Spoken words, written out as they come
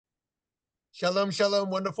Shalom,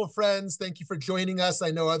 shalom, wonderful friends. Thank you for joining us.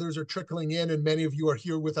 I know others are trickling in, and many of you are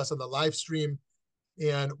here with us on the live stream.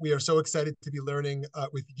 And we are so excited to be learning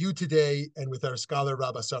with you today and with our scholar,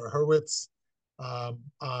 Rabba Sara Hurwitz, on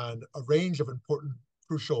a range of important,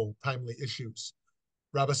 crucial, timely issues.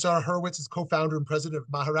 Rabba Sara Hurwitz is co-founder and president of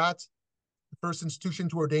Maharat, the first institution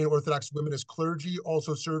to ordain Orthodox women as clergy,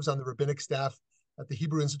 also serves on the rabbinic staff at the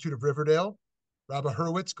Hebrew Institute of Riverdale. Rabba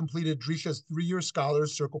Hurwitz completed Drisha's 3-year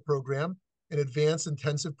Scholars Circle program, an advanced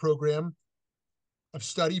intensive program of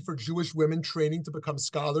study for Jewish women training to become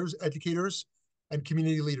scholars, educators, and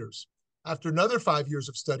community leaders. After another 5 years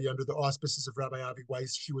of study under the auspices of Rabbi Avi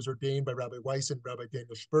Weiss, she was ordained by Rabbi Weiss and Rabbi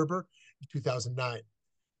Daniel Sperber in 2009.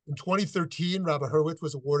 In 2013, Rabba Hurwitz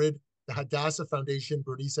was awarded the Hadassah Foundation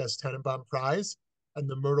Bernice S. Tenenbaum Prize and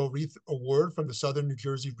the Myrtle Wreath Award from the Southern New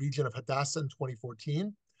Jersey region of Hadassah in 2014.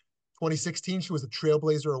 2016, she was the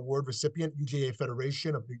Trailblazer Award recipient, UJA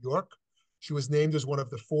Federation of New York. She was named as one of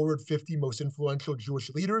the Forward 50 most influential Jewish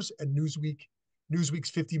leaders and Newsweek's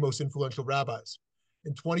 50 most influential rabbis.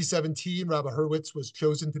 In 2017, Rabba Hurwitz was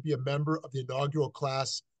chosen to be a member of the inaugural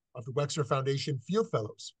class of the Wexner Foundation Field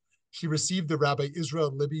Fellows. She received the Rabbi Israel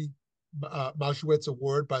and Libby Mauschwitz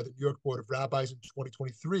Award by the New York Board of Rabbis in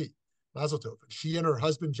 2023. Mazel tov. She and her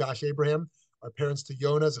husband, Josh Abraham, are parents to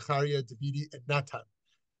Yona, Zachariah, Davidi, and Natan.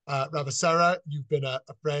 Rabba Sara, you've been a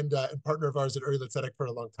friend and partner of ours at Uri Tzedek for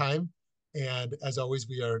a long time. And as always,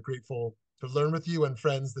 we are grateful to learn with you. And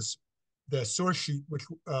friends, the source sheet, which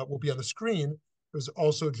will be on the screen, was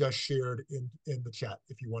also just shared in the chat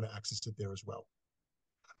if you want to access it there as well.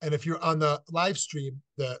 And if you're on the live stream,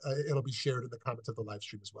 it'll be shared in the comments of the live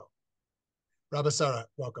stream as well. Rabba Sara,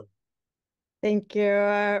 welcome. Thank you,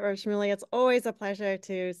 Roshmili. It's always a pleasure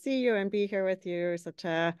to see you and be here with you. Such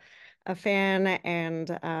a fan, and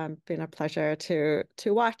been a pleasure to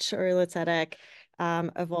watch Uri Tzedek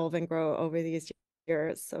evolve and grow over these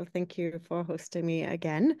years. So thank you for hosting me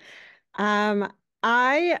again.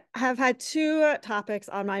 I have had 2 topics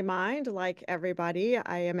on my mind, like everybody,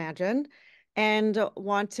 I imagine, and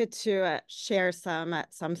wanted to share some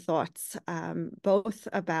thoughts, both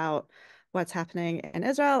about what's happening in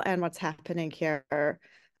Israel and what's happening here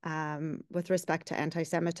with respect to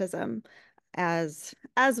anti-Semitism. As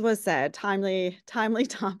was said, timely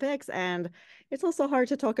topics, and it's also hard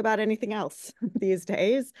to talk about anything else these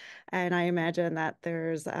days. And I imagine that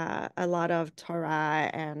there's a lot of Torah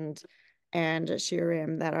and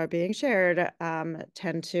shiurim that are being shared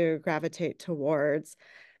tend to gravitate towards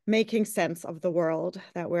making sense of the world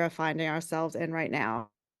that we're finding ourselves in right now.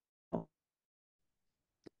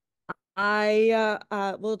 I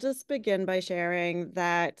will just begin by sharing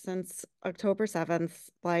that since October 7th,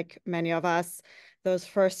 like many of us, those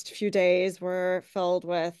first few days were filled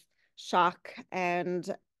with shock, and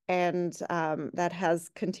that has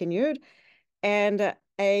continued, and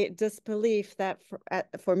a disbelief that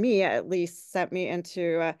for me at least sent me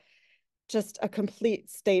into just a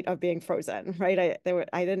complete state of being frozen, right?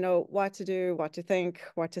 I didn't know what to do, what to think,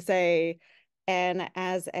 what to say. And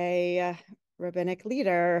as a rabbinic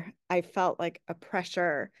leader, I felt like a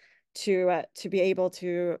pressure to be able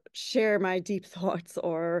to share my deep thoughts,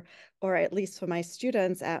 or at least for my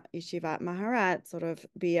students at Yeshivat Maharat, sort of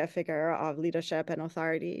be a figure of leadership and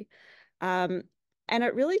authority. And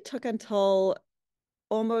it really took until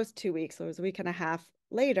almost 2 weeks, so it was a week and a half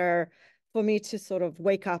later, for me to sort of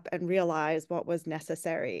wake up and realize what was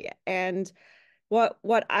necessary. And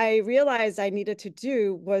what I realized I needed to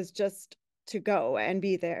do was just to go and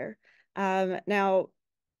be there. Now,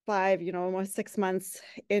 5, almost 6 months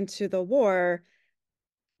into the war,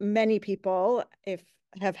 many people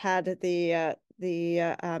have had the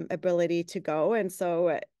ability to go, and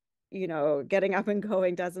so getting up and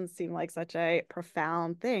going doesn't seem like such a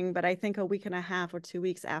profound thing. But I think a week and a half or 2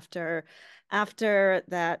 weeks after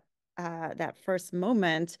that first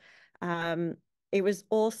moment, it was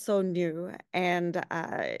all so new, and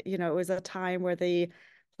it was a time where the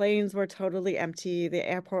planes were totally empty, the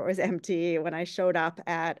airport was empty. When I showed up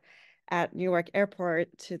at Newark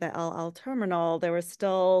Airport to the El Al terminal, there was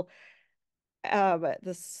still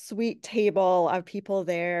the sweet table of people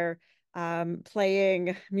there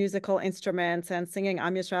playing musical instruments and singing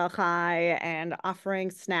Am Yisrael Chai and offering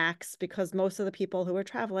snacks, because most of the people who were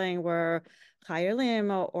traveling were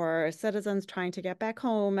Chayalim or citizens trying to get back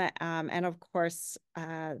home. And of course,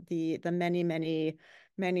 the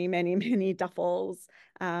many duffels,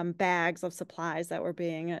 bags of supplies that were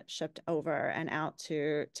being shipped over and out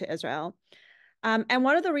to Israel. And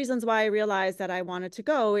one of the reasons why I realized that I wanted to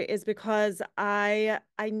go is because I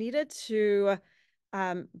needed to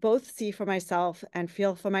both see for myself and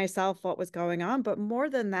feel for myself what was going on. But more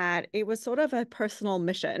than that, it was sort of a personal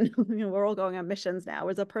mission. We're all going on missions now. It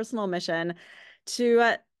was a personal mission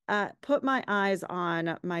to put my eyes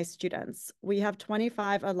on my students. We have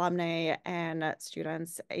 25 alumni and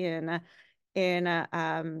students in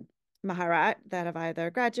Maharat that have either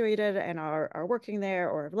graduated and are working there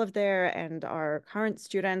or have lived there and are current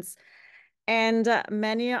students. And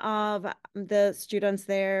many of the students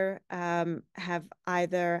there have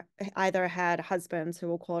either had husbands who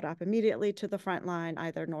were called up immediately to the front line,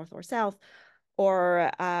 either north or south, or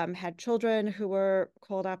had children who were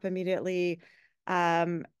called up immediately.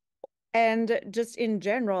 And just in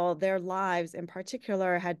general, their lives in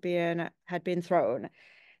particular had been thrown.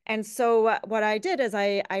 And so what I did is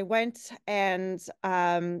I went and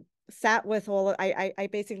sat with I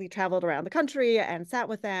basically traveled around the country and sat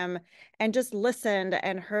with them and just listened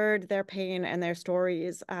and heard their pain and their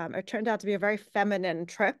stories. It turned out to be a very feminine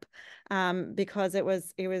trip because it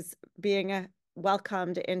was being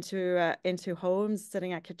welcomed into homes,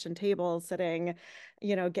 sitting at kitchen tables, sitting,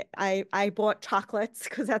 I bought chocolates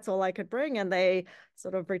because that's all I could bring, and they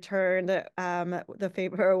sort of returned the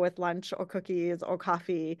favor with lunch or cookies or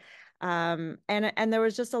coffee. And there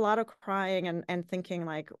was just a lot of crying and thinking,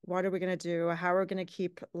 like, what are we going to do? How are we going to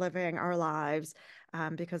keep living our lives?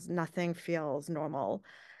 Because nothing feels normal.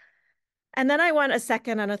 And then I went a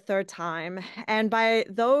second and a third time. And by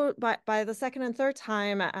the second and third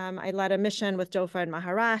time, I led a mission with Jofa and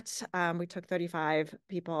Maharat. We took 35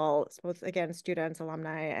 people, both again students,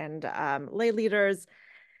 alumni, and lay leaders.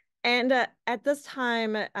 And at this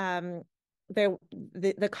time,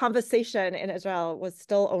 the conversation in Israel was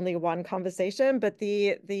still only one conversation, but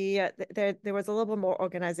there was a little bit more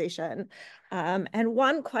organization. And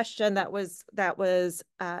one question that was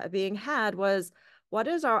being had was, what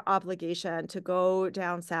is our obligation to go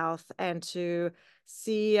down south and to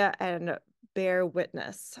see and bear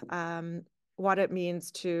witness what it means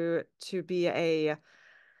to be a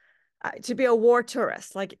war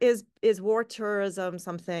tourist? Like, is war tourism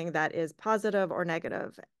something that is positive or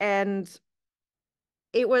negative? And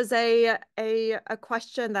it was a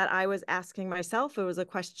question that I was asking myself. It was a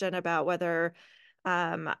question about whether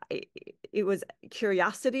it was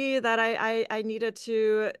curiosity that I needed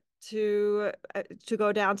to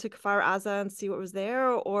go down to Kfar Aza and see what was there,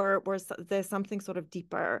 or was there something sort of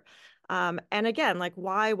deeper? And again, like,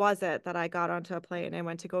 why was it that I got onto a plane and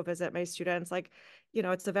went to go visit my students? Like,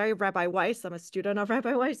 it's a very Rabbi Weiss. I'm a student of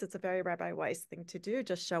Rabbi Weiss. It's a very Rabbi Weiss thing to do,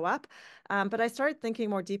 just show up. But I started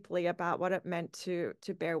thinking more deeply about what it meant to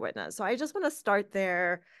bear witness. So I just want to start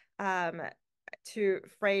there to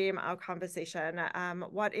frame our conversation.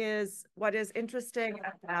 What is interesting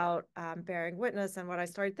about bearing witness, and what I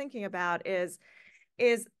started thinking about is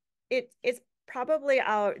it's probably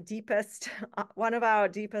our deepest one of our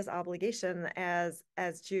deepest obligation as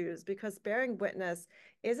Jews, because bearing witness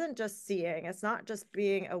isn't just seeing. It's not just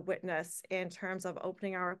being a witness in terms of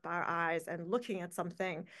opening our eyes and looking at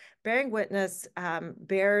something. Bearing witness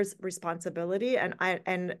bears responsibility and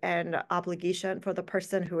obligation for the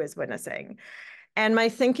person who is witnessing. And my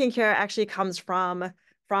thinking here actually comes from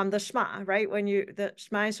the Shema, right? When the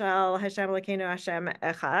Shema Yisrael, Hashem Elokeinu, Hashem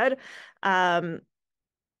Echad,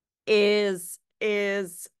 is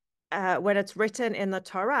when it's written in the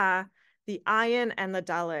Torah, the ayin and the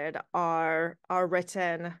dalid are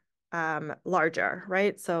written larger,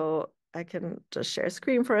 right? So I can just share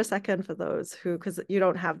screen for a second for those who, because you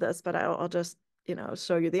don't have this, but I'll just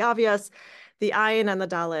show you the obvious. The ayin and the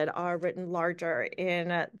dalid are written larger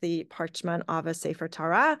in the parchment of a Sefer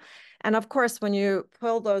Torah, and of course, when you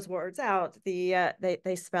pull those words out,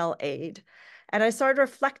 they spell aid. And I started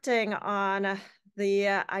reflecting on the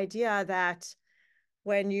idea that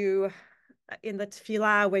when you, in the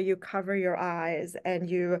tefillah, where you cover your eyes and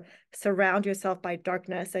you surround yourself by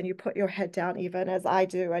darkness and you put your head down, even as I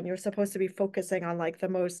do, and you're supposed to be focusing on like the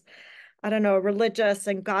most, I don't know, religious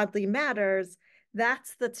and godly matters,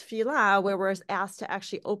 that's the tefillah where we're asked to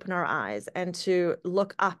actually open our eyes and to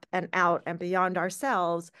look up and out and beyond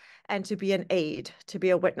ourselves and to be an aid, to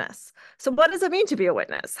be a witness. So what does it mean to be a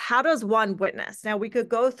witness? How does one witness? Now, we could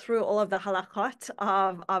go through all of the halachot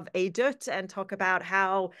of edut and talk about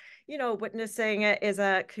how, witnessing is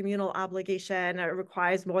a communal obligation. It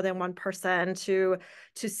requires more than one person to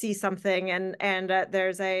see something, and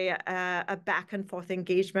there's a back and forth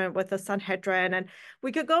engagement with the Sanhedrin, and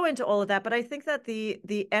we could go into all of that. But I think that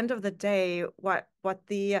the end of the day, what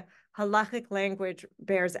the halachic language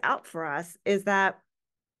bears out for us is that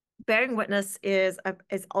bearing witness is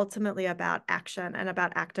ultimately about action and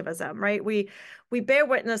about activism, right? We bear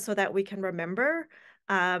witness so that we can remember,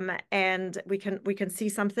 And we can see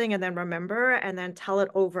something and then remember and then tell it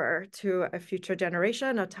over to a future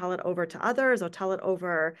generation, or tell it over to others, or tell it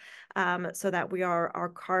over, so that we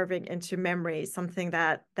are carving into memory something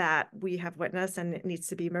that we have witnessed, and it needs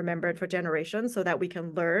to be remembered for generations so that we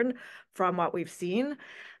can learn from what we've seen.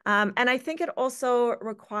 And I think it also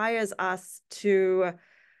requires us to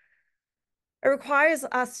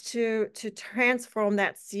transform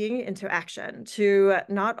that seeing into action, to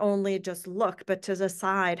not only just look, but to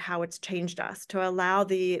decide how it's changed us, to allow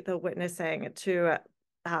the witnessing to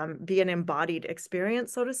be an embodied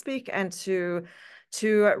experience, so to speak, and to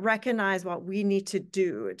recognize what we need to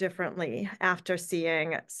do differently after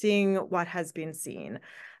seeing what has been seen.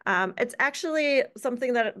 It's actually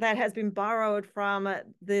something that has been borrowed from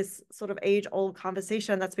this sort of age-old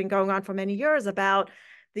conversation that's been going on for many years about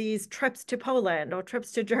these trips to Poland or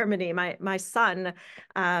trips to Germany. My son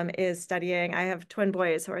is studying. I have twin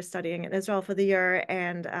boys who are studying in Israel for the year,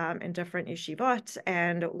 and in different yeshivot.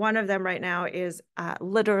 And one of them right now is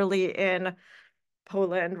literally in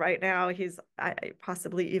Poland right now. He's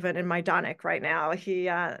possibly even in Majdanek right now. The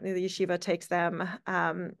yeshiva takes them,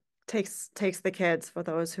 takes the kids, for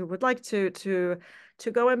those who would like to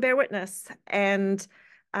go and bear witness. And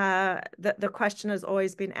the question has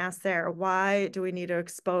always been asked there: why do we need to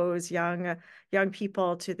expose young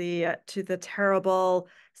people to the terrible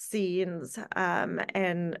scenes,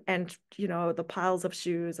 and the piles of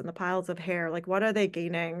shoes and the piles of hair? Like, what are they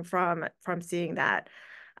gaining from seeing that?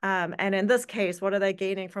 And in this case, what are they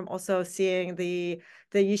gaining from also seeing the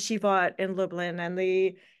yeshiva in Lublin and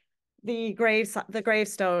the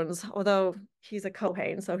gravestones? Although he's a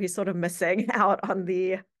Kohen, so he's sort of missing out on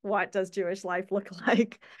the what does Jewish life look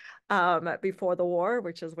like before the war,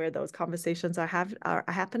 which is where those conversations are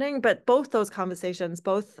happening. But both those conversations,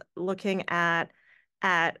 both looking at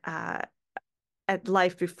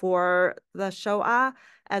life before the Shoah,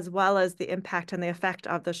 as well as the impact and the effect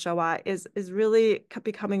of the Shoah, is really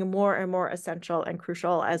becoming more and more essential and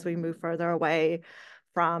crucial as we move further away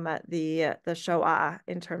from the Shoah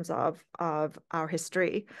in terms of our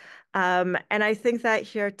history. And I think that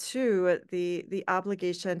here too, the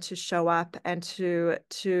obligation to show up and to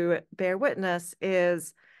bear witness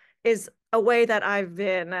is a way that I've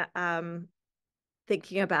been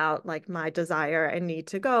thinking about, like, my desire and need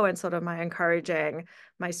to go, and sort of my encouraging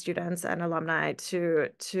my students and alumni to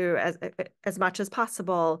as much as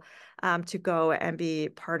possible to go and be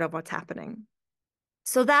part of what's happening.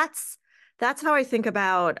 So that's how I think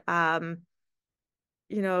about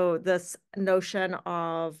this notion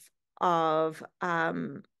of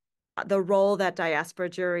the role that diaspora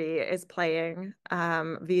Jewry is playing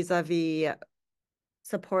vis-a-vis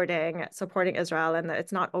supporting Israel. And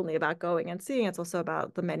it's not only about going and seeing, it's also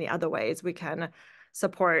about the many other ways we can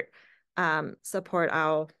support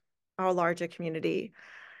our larger community.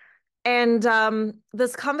 And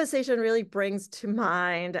this conversation really brings to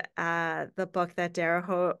mind the book that Tara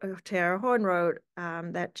Horn wrote,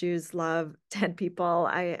 that Jews Love 10 People.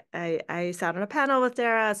 I sat on a panel with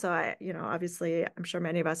Tara, so obviously I'm sure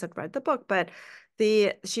many of us have read the book, but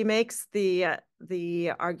she makes the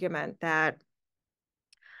argument that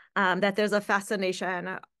there's a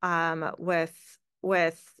fascination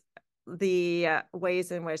with the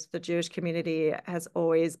ways in which the Jewish community has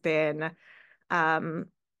always been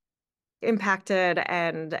impacted,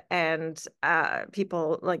 and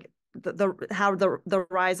people, like how the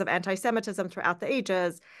rise of anti-Semitism throughout the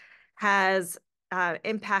ages has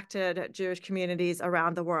impacted Jewish communities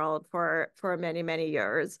around the world for many, many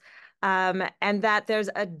years. And that there's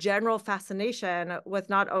a general fascination with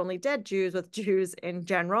not only dead Jews, with Jews in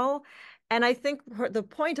general. And I think the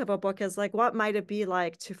point of a book is, like, what might it be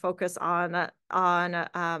like to focus on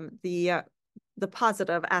the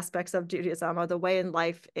positive aspects of Judaism, or the way in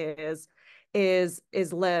life is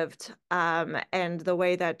lived, and the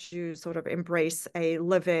way that Jews sort of embrace a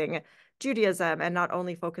living Judaism, and not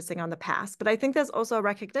only focusing on the past. But I think there's also a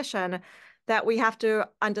recognition that we have to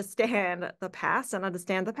understand the past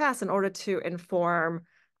in order to inform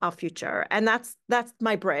our future. And that's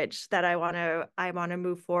my bridge that I want to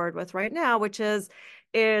move forward with right now, which is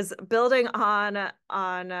building on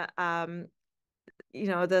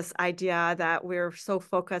this idea that we're so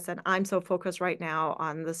focused, and I'm so focused right now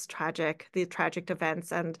on the tragic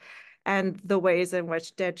events and the ways in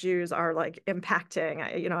which dead Jews are, like, impacting.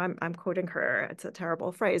 I'm quoting her. It's a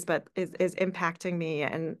terrible phrase, but is impacting me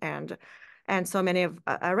and so many of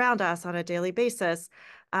around us on a daily basis.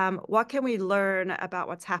 What can we learn about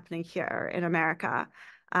what's happening here in America?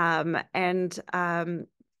 And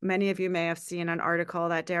many of you may have seen an article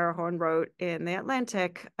that Tara Horn wrote in The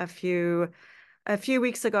Atlantic a few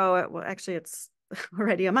weeks ago. Well, actually, it's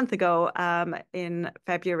already a month ago in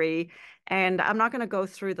February. And I'm not going to go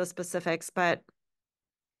through the specifics, but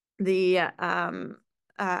I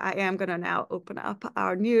am going to now open up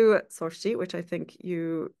our new source sheet, which I think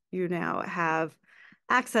you now have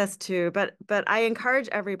access to. But I encourage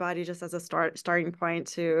everybody, just as a starting point,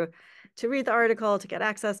 to read the article, to get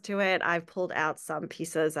access to it. I've pulled out some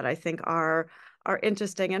pieces that I think are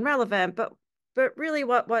interesting and relevant. But really,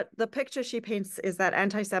 what the picture she paints is that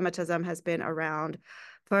anti-Semitism has been around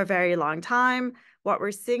for a very long time. What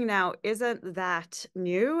we're seeing now isn't that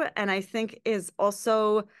new, and I think is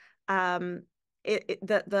also the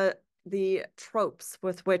tropes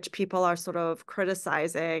with which people are sort of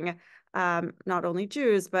criticizing not only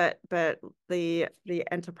Jews but the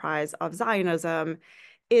enterprise of Zionism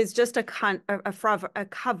is just a front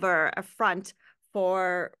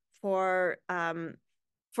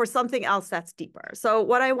for something else that's deeper. So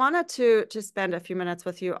what I wanted to spend a few minutes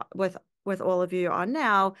with you with all of you on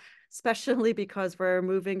now, especially because we're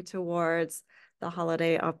moving towards the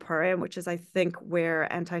holiday of Purim, which is, I think,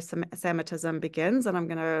 where anti-Semitism begins. And I'm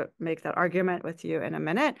going to make that argument with you in a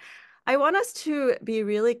minute. I want us to be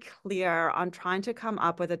really clear on trying to come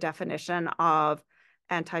up with a definition of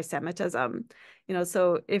anti-Semitism.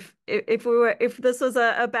 So if this was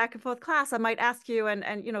a back and forth class, I might ask you,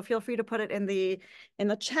 and feel free to put it in the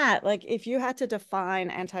chat. Like, if you had to define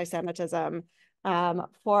anti-Semitism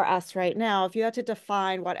for us right now, if you had to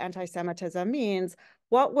define what anti-Semitism means,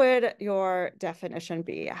 what would your definition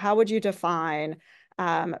be? How would you define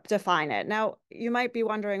it? Now, you might be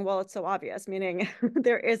wondering, well, it's so obvious, meaning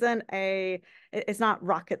it's not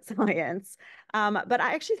rocket science. But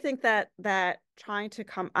I actually think that trying to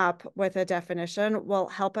come up with a definition will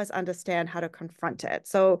help us understand how to confront it.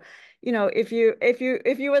 So, if you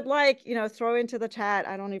would like, throw into the chat,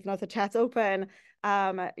 I don't even know if the chat's open,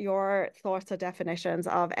 your thoughts or definitions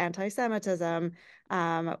of anti-Semitism,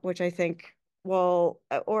 which I think will,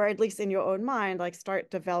 or at least in your own mind, like,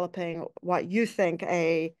 start developing what you think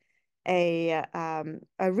a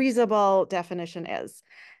reasonable definition is.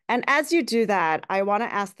 And as you do that, I want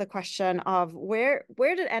to ask the question of where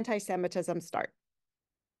did anti-Semitism start?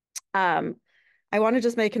 I want to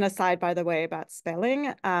just make an aside, by the way, about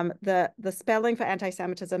spelling. The spelling for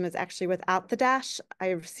anti-Semitism is actually without the dash.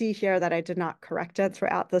 I see here that I did not correct it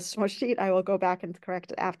throughout the source sheet. I will go back and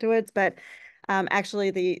correct it afterwards. But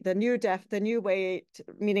actually, the new way,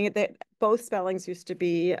 meaning that both spellings used to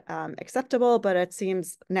be acceptable, but it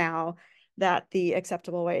seems now that the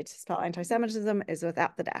acceptable way to spell anti-Semitism is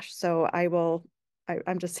without the dash. So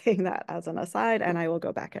I'm just saying that as an aside, and I will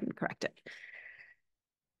go back and correct it.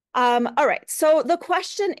 All right. So the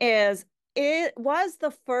question is, it was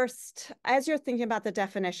the first, as you're thinking about the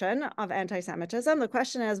definition of anti-Semitism, the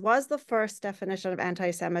question is, was the first definition of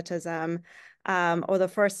anti-Semitism or the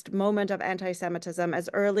first moment of anti-Semitism as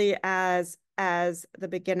early as the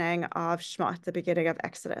beginning of Shemot, the beginning of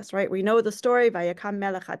Exodus, right? We know the story, Vayakam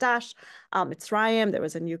Melech Hadash, Mitzrayim, there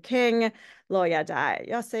was a new king, Lo Yada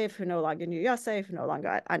Yosef, who no longer knew Yosef, who no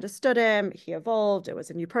longer understood him, he evolved, it was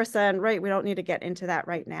a new person, right? We don't need to get into that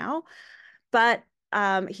right now. But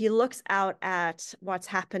he looks out at what's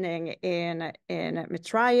happening in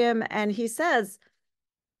Mitzrayim, and he says,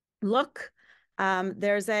 look,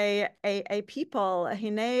 there's a people,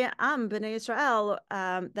 Hinei Am B'nai Israel,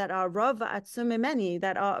 that are Rav Atzum Mimenu,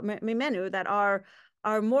 that are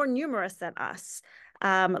more numerous than us.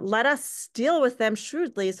 Let us deal with them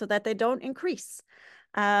shrewdly so that they don't increase.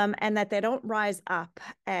 And that they don't rise up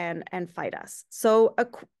and fight us. So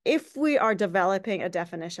if we are developing a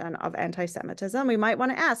definition of anti-Semitism, we might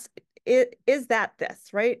want to ask, is that this,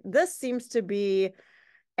 right? This seems to be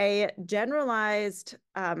a generalized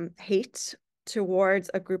hate towards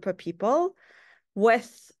a group of people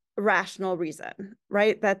with rational reason,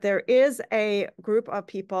 right? That there is a group of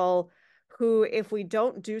people who, if we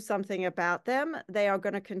don't do something about them, they are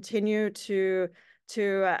going to continue to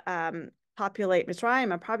populate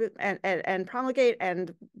Mitzrayim and promulgate,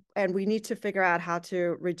 and we need to figure out how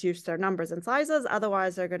to reduce their numbers and sizes.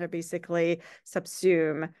 Otherwise, they're going to basically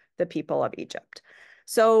subsume the people of Egypt.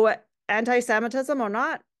 So anti-Semitism or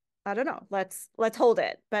not, I don't know. Let's hold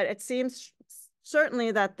it. But it seems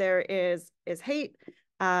certainly that there is hate,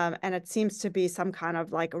 and it seems to be some kind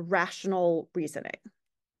of like rational reasoning.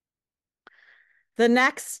 The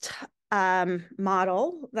next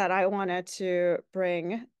model that I wanted to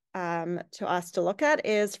bring to us to look at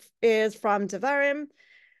is from Devarim.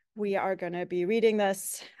 We are going to be reading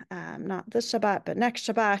this, not this Shabbat, but next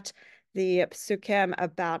Shabbat, the Psukim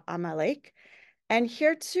about Amalek. And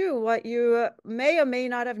here too, what you may or may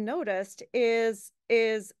not have noticed is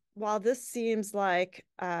while this seems like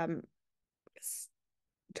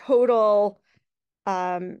total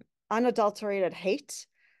unadulterated hate.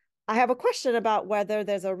 I have a question about whether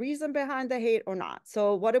there's a reason behind the hate or not.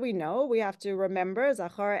 So what do we know? We have to remember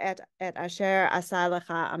Zachor et asher asa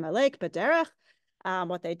lecha Amalek b'derech,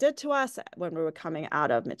 what they did to us when we were coming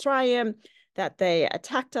out of Mitzrayim, that they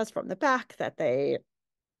attacked us from the back, that they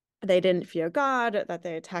didn't fear God, that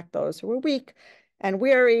they attacked those who were weak and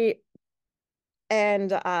weary.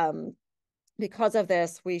 And because of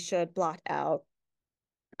this, we should blot out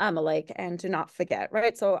Amalek and do not forget,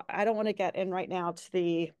 right? So I don't want to get in right now to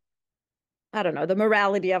the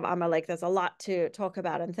morality of Amalek. There's a lot to talk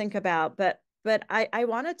about and think about, but I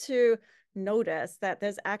wanted to notice that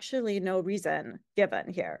there's actually no reason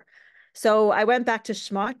given here. So I went back to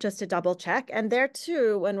Shemot just to double check, and there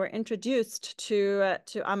too, when we're introduced to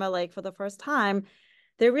Amalek for the first time,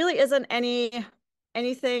 there really isn't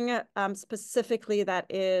anything specifically that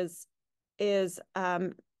is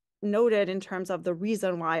noted in terms of the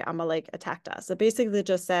reason why Amalek attacked us. It basically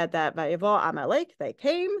just said that Vayevo Amalek, they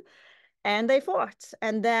came and they fought.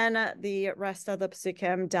 And then the rest of the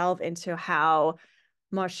psukim delve into how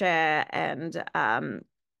Moshe and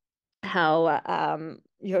how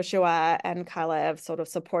Joshua and Caleb sort of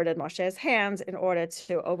supported Moshe's hands in order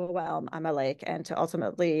to overwhelm Amalek and to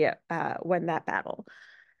ultimately win that battle.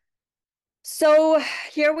 So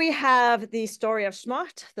here we have the story of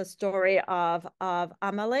Shemot, the story of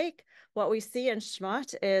Amalek. What we see in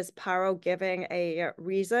Shemot is Paro giving a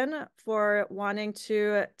reason for wanting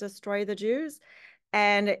to destroy the Jews.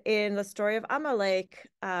 And in the story of Amalek,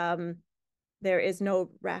 there is no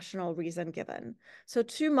rational reason given. So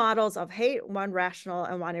two models of hate, one rational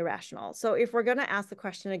and one irrational. So if we're going to ask the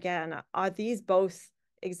question again, are these both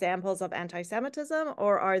examples of anti-Semitism,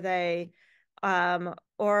 or are they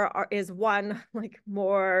is one like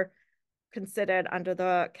more considered under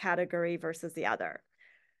the category versus the other?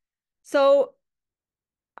 So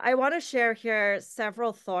I want to share here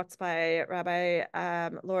several thoughts by Rabbi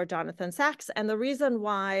Lord Jonathan Sacks. And the reason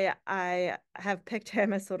why I have picked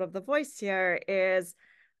him as sort of the voice here is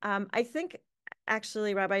I think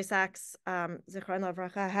actually Rabbi Sacks, Zichron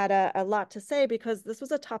Lavracha, had a lot to say, because this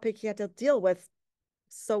was a topic he had to deal with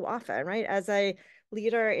so often, right? As a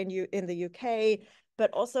leader in the UK, but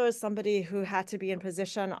also as somebody who had to be in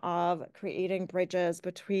position of creating bridges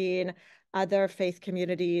between other faith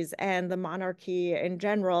communities and the monarchy in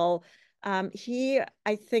general. He,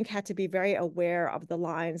 I think, had to be very aware of the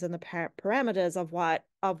lines and the parameters of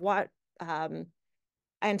what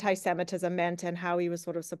anti-Semitism meant and how he was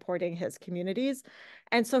sort of supporting his communities.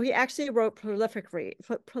 And so he actually wrote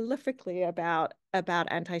prolifically about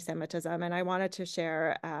anti-Semitism. And I wanted to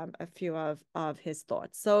share a few of his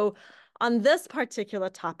thoughts. So on this particular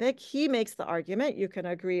topic, he makes the argument, you can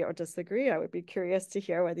agree or disagree, I would be curious to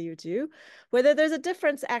hear whether you do, whether there's a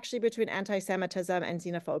difference actually between anti-Semitism and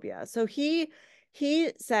xenophobia. So he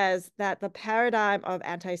says that the paradigm of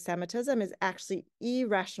anti-Semitism is actually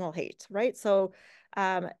irrational hate, right? So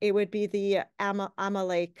it would be the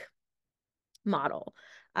Amalek model.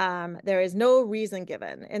 There is no reason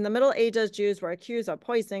given. In the Middle Ages, Jews were accused of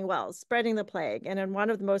poisoning wells, spreading the plague, and in one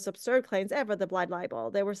of the most absurd claims ever, the blood libel.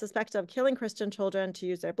 They were suspected of killing Christian children to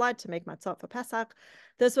use their blood to make matzot for Pesach.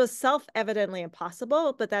 This was self-evidently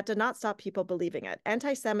impossible, but that did not stop people believing it.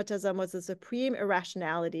 Anti-Semitism was the supreme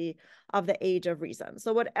irrationality of the age of reason.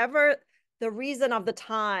 So whatever the reason of the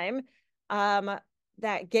time,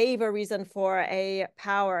 that gave a reason for a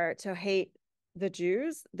power to hate the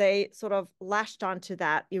Jews, they sort of lashed onto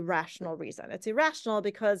that irrational reason. It's irrational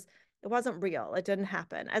because it wasn't real. It didn't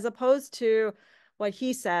happen. As opposed to what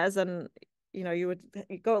he says, and you would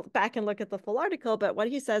go back and look at the full article, but what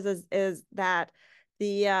he says is that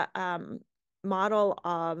the model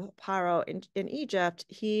of Paro in Egypt,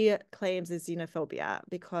 he claims is xenophobia,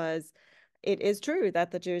 because it is true that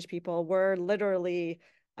the Jewish people were literally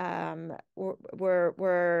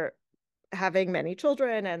were having many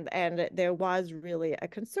children, and there was really a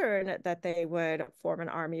concern that they would form an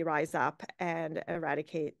army, rise up, and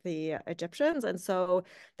eradicate the Egyptians. And so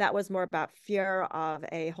that was more about fear of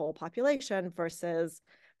a whole population versus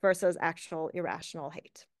actual irrational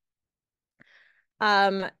hate.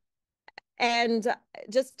 And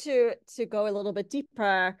just to go a little bit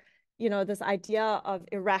deeper, this idea of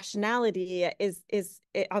irrationality is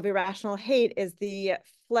of irrational hate is the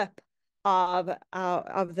flip of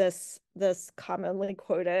this commonly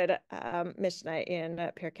quoted Mishnah in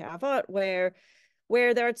Pirkei Avot, where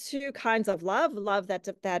there are two kinds of love that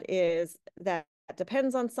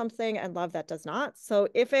depends on something, and love that does not. So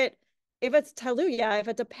if it's taluya, if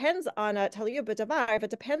it depends on a taluya b'davar, if it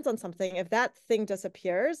depends on something, if that thing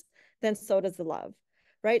disappears, then so does the love.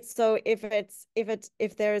 right? So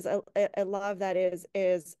if there's a love that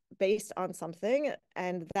is based on something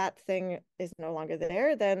and that thing is no longer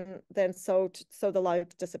there, then so the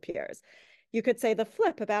love disappears. You could say the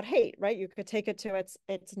flip about hate, right? You could take it to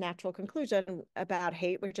its natural conclusion about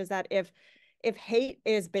hate, which is that if hate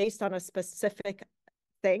is based on a specific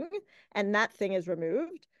thing and that thing is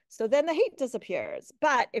removed, so then the hate disappears.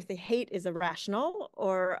 But if the hate is irrational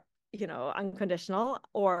or unconditional,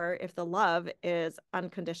 or if the love is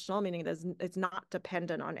unconditional, meaning it's not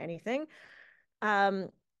dependent on anything,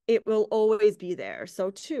 it will always be there.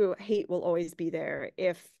 So too, hate will always be there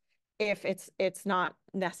if it's not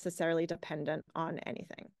necessarily dependent on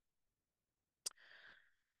anything.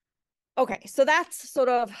 Okay, so that's sort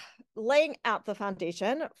of laying out the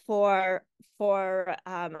foundation for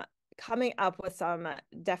coming up with some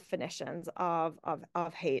definitions of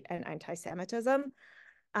hate and anti-Semitism.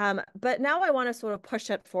 But now I want to sort of push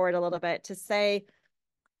it forward a little bit to say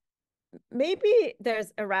maybe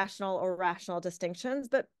there's irrational or rational distinctions,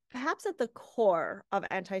 but perhaps at the core of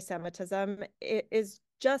anti-Semitism is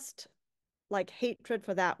just like hatred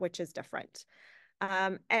for that which is different.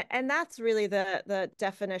 And that's really the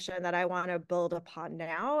definition that I want to build upon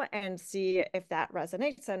now and see if that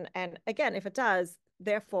resonates. And again, if it does,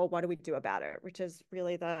 therefore, what do we do about it? Which is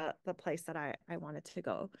really the place that I wanted to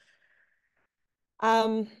go.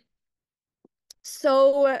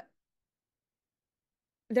 So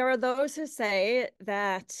there are those who say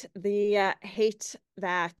that the hate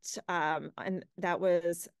that and that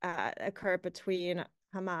was occurred between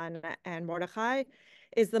Haman and Mordechai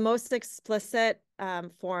is the most explicit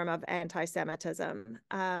form of anti-Semitism.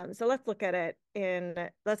 So let's look at it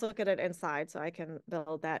inside so I can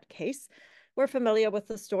build that case. We're familiar with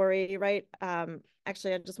the story, right?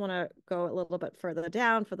 Actually, I just want to go a little bit further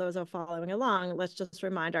down for those who are following along. Let's just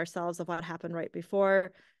remind ourselves of what happened right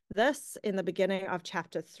before this in the beginning of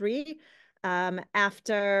chapter 3.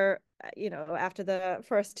 After the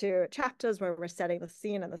first two chapters where we're setting the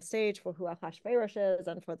scene and the stage for who Achashverosh is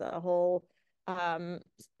and for the whole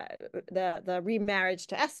the remarriage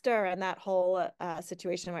to Esther and that whole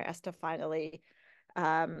situation where Esther finally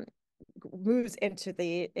moves into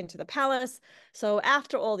the palace. So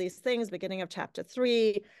after all these things, beginning of chapter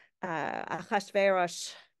 3,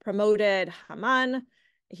 Achashverosh promoted Haman.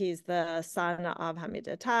 He's the son of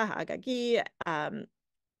Hamidata Agagi,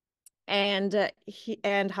 and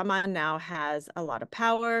Haman now has a lot of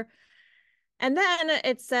power. And then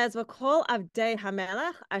it says, "V'kol avdei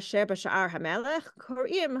hamelech asher b'sha'ar hamelech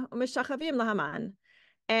korim u'mishachavim laHaman."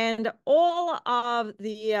 And all of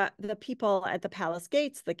the people at the palace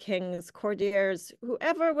gates, the king's courtiers,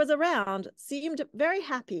 whoever was around, seemed very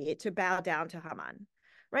happy to bow down to Haman.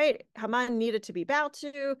 Right? Haman needed to be bowed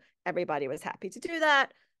to. Everybody was happy to do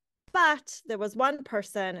that. But there was one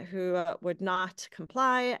person who would not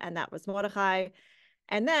comply, and that was Mordechai.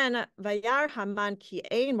 And then Vayar Haman ki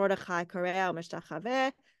ein Mordechai korea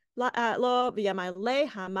u'mishtachaveh lo v'yamalei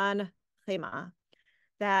Haman chema.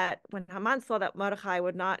 That when Haman saw that Mordechai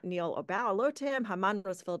would not kneel or bow low to him, Haman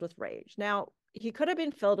was filled with rage. Now, he could have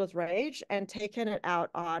been filled with rage and taken it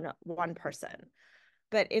out on one person.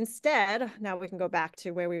 But instead, now we can go back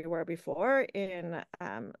to where we were before in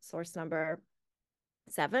source number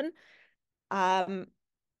 7.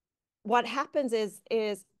 What happens is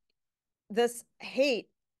this hate,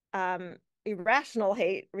 irrational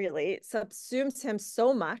hate, really subsumes him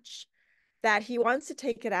so much that he wants to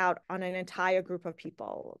take it out on an entire group of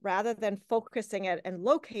people rather than focusing it and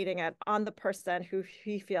locating it on the person who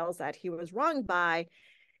he feels that he was wronged by.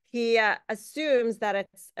 He assumes that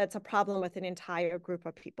it's a problem with an entire group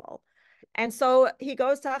of people. And so he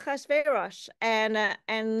goes to Achashverosh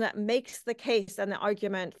and makes the case and the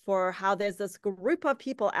argument for how there's this group of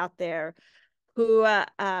people out there who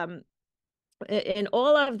in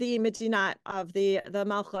all of the Medinat of the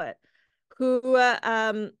Malchut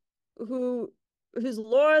whose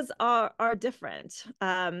laws are different,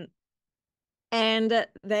 and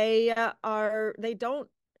they don't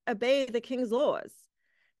obey the king's laws,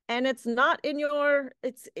 and it's not in your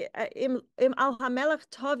im al hamelech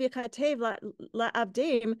tov yichatev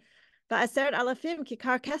la'avdim va'aseret alafim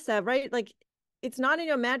kikar kesev, right? Like, it's not in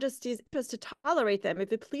your majesty's interest to tolerate them.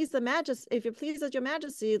 If it pleases your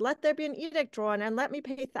majesty, let there be an edict drawn and let me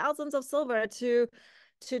pay thousands of silver to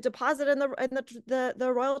deposit in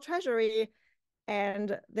the royal treasury.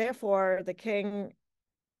 And therefore the king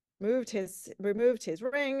removed his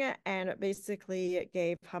ring and basically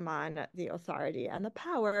gave Haman the authority and the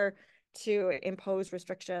power to impose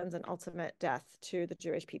restrictions and ultimate death to the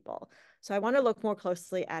Jewish people. So I want to look more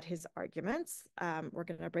closely at his arguments. We're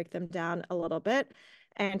going to break them down a little bit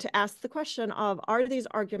and to ask the question of, are these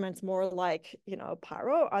arguments more like,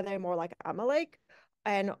 Paro? Are they more like Amalek?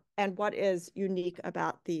 And what is unique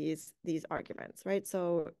about these arguments, right?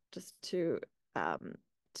 So just to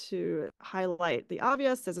highlight the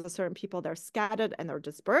obvious, there's a certain people, they're scattered and they're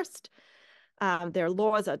dispersed. Their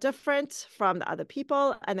laws are different from the other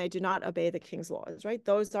people, and they do not obey the king's laws, right?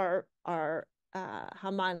 Those are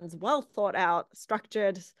Haman's well thought out,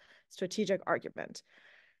 structured, strategic argument.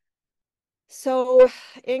 So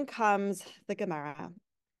in comes the Gemara.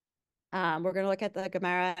 We're going to look at the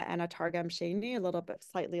Gemara and a Targum Sheni a little bit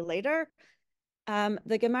slightly later.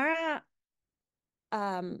 The Gemara,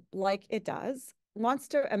 like it does, wants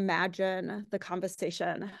to imagine the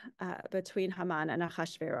conversation between Haman and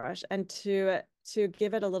Achashverosh and to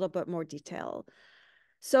give it a little bit more detail.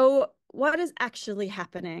 So what is actually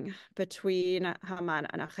happening between Haman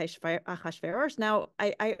and Achashverosh? Now,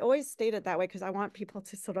 I always state it that way because I want people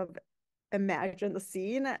to sort of imagine the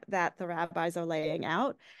scene that the rabbis are laying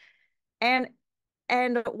out. And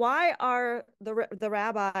why are the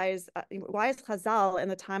rabbis, why is Chazal in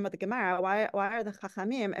the time of the Gemara, why are the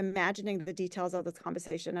Chachamim imagining the details of this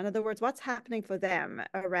conversation? In other words, what's happening for them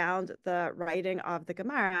around the writing of the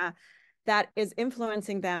Gemara that is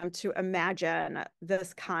influencing them to imagine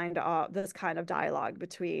this kind of dialogue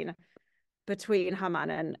between Haman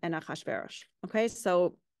and Achashverosh? Okay,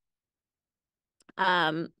 so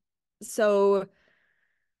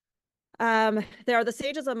there are the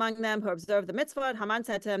sages among them who observe the mitzvah. Haman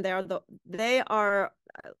said to him, okay,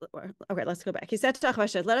 let's go back. He said to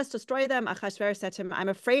Achashverosh, let us destroy them. Achashverosh said to him, I'm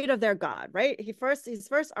afraid of their God, right? His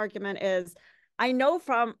first argument is, I know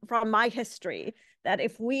from my history that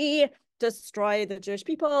if we destroy the Jewish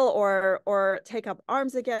people or take up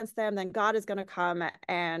arms against them, then God is going to come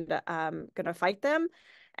and going to fight them.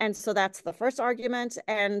 And so that's the first argument.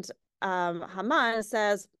 And Haman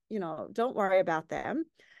says, don't worry about them,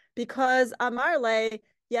 because Amarle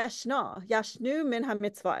yashnu min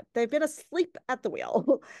ha-mitzvot. They've been asleep at the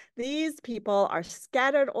wheel. These people are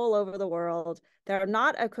scattered all over the world. They're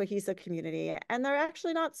not a cohesive community, and they're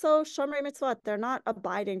actually not so shomrei mitzvot. They're not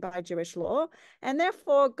abiding by Jewish law, and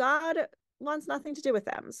therefore God wants nothing to do with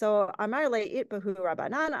them. So Amarle it behu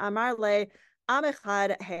Rabbanan, Amarle am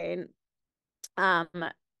echad hein.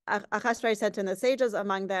 Achashverosh said to the sages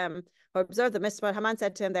among them who observe the mitzvah. Haman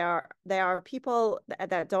said to him, there are people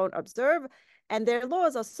that don't observe, and their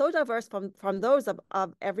laws are so diverse from those of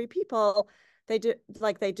every people. They do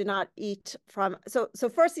not eat from. So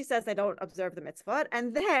first he says they don't observe the mitzvah,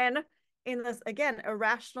 and then in this again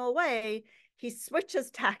irrational way he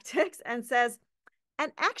switches tactics and says,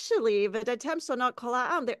 and actually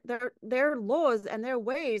their laws and their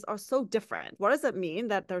ways are so different. What does it mean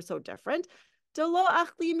that they're so different?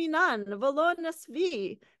 Achli minan v'lo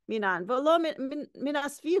nasvi minan v'lo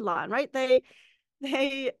minasvi lan, right? They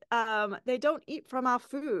don't eat from our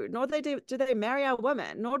food, nor do they marry our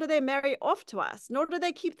women, nor do they marry off to us, nor do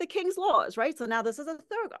they keep the king's laws, right? So now this is a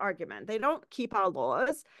third argument. They don't keep our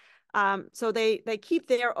laws. So they keep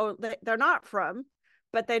their own, they're not from,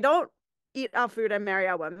 but they don't eat our food and marry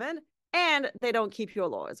our women, and they don't keep your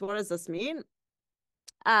laws. What does this mean?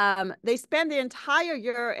 They spend the entire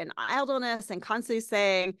year in idleness and constantly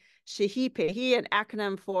saying shehi pehi, an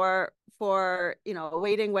acronym for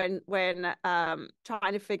waiting when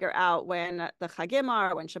trying to figure out when the Chagim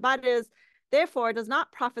are, when Shabbat is. Therefore, it does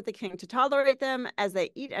not profit the king to tolerate them as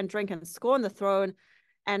they eat and drink and scorn the throne.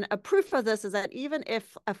 And a proof of this is that even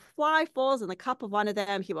if a fly falls in the cup of one of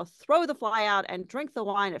them, he will throw the fly out and drink the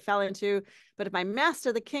wine it fell into. But if my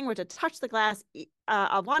master, the king, were to touch the glass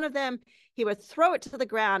of one of them, he would throw it to the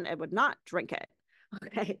ground and would not drink it.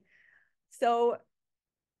 Okay. So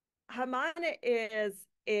Haman is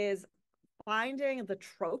finding the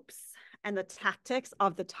tropes and the tactics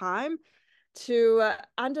of the time to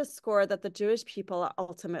underscore that the Jewish people are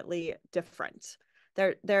ultimately different.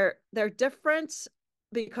 They're different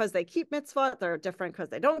because they keep mitzvot. They're different because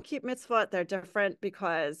they don't keep mitzvot. They're different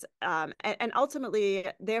because and ultimately,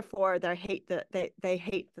 therefore, they hate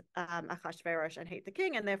Achashverosh and hate the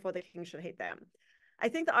king, and therefore the king should hate them. I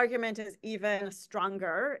think the argument is even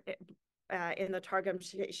stronger in the Targum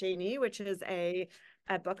Sheni, which is a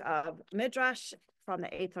book of Midrash from the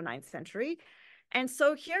 8th or 9th century. And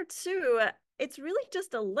so here too, it's really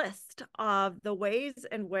just a list of the ways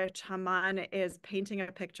in which Haman is painting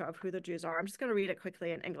a picture of who the Jews are. I'm just going to read it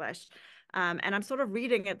quickly in English. And I'm sort of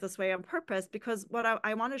reading it this way on purpose because what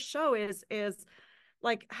I want to show is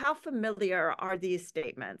like how familiar are these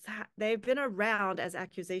statements? They've been around as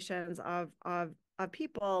accusations of of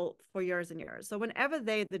people for years and years. So whenever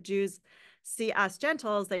the Jews see us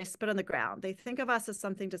Gentiles, they spit on the ground. They think of us as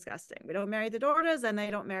something disgusting. We don't marry the daughters and they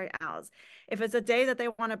don't marry ours. If it's a day that they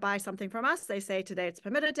want to buy something from us, they say today it's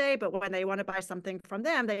permitted day. But when they want to buy something from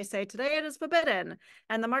them, they say today it is forbidden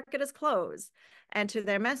and the market is closed. And to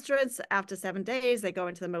their menstruants, after 7 days, they go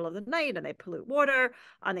into the middle of the night and they pollute water.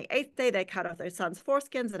 On the 8th day, they cut off their sons'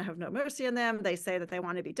 foreskins and have no mercy on them. They say that they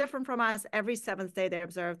want to be different from us. Every 7th day, they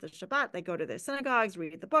observe the Shabbat. They go to their synagogues,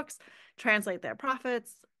 read the books, translate their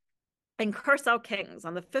prophets, and curse out kings.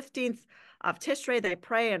 On the 15th of Tishrei, they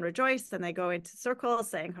pray and rejoice, and they go into circles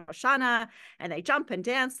saying Hoshana, and they jump and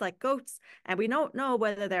dance like goats. And we don't know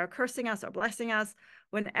whether they're cursing us or blessing us.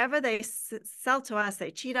 Whenever they sell to us,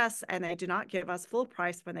 they cheat us, and they do not give us full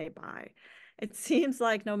price when they buy. It seems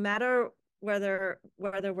like no matter whether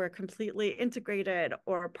we're completely integrated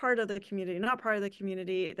or part of the community, not part of the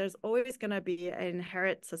community, there's always going to be an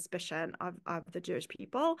inherent suspicion of the Jewish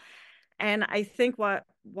people. And I think what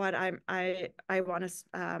I want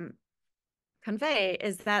to convey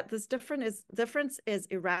is that this difference is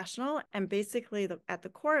irrational, and basically at the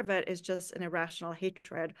core of it is just an irrational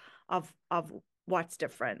hatred of what's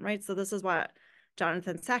different, right? So this is what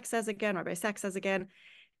Jonathan Sacks says again, Rabbi Sacks says again.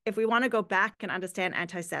 If we want to go back and understand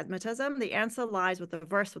anti-Semitism, the answer lies with the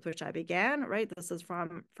verse with which I began, right? This is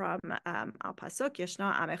from Al Pasuk,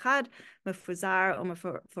 Yeshna Am Echad, Mefuzar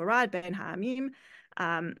Umefurad Ben Ha'amim.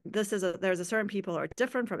 There's a certain people who are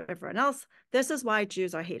different from everyone else. This is why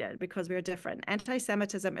Jews are hated, because we are different.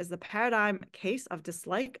 Anti-Semitism is the paradigm case of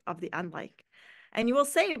dislike of the unlike. And you will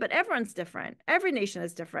say, but everyone's different. Every nation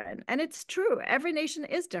is different. And it's true. Every nation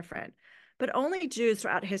is different. But only Jews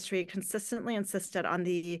throughout history consistently insisted on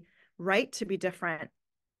the right to be different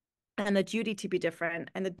and the duty to be different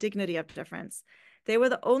and the dignity of difference. They were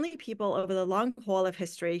the only people over the long haul of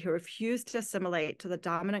history who refused to assimilate to the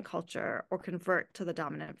dominant culture or convert to the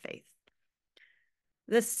dominant faith.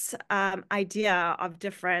 This idea of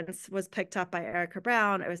difference was picked up by Erica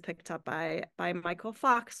Brown. It was picked up by Michael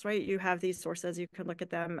Fox, right? You have these sources. You can look at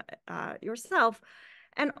them yourself.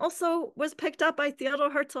 And also was picked up by Theodor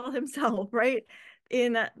Herzl himself, right?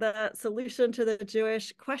 In the solution to the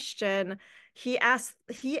Jewish question, he asks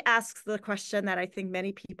the question that I think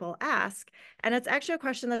many people ask, and it's actually a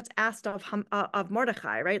question that's asked of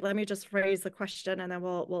Mordechai, right? Let me just phrase the question, and then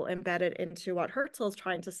we'll embed it into what Herzl is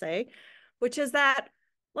trying to say, which is that,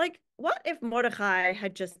 like, what if Mordechai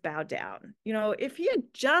had just bowed down? You know, if he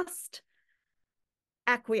had just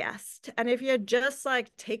acquiesced, and if he had just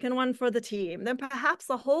like taken one for the team, then perhaps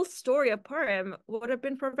the whole story of Purim would have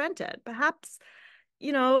been prevented. Perhaps,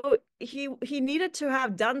 you know, he needed to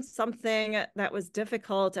have done something that was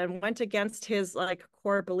difficult and went against his like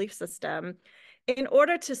core belief system in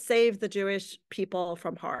order to save the Jewish people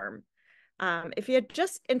from harm. If he had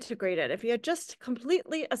just integrated, if he had just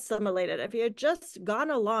completely assimilated, if he had just gone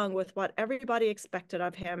along with what everybody expected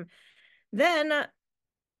of him, then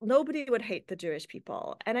nobody would hate the Jewish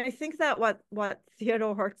people. And I think that what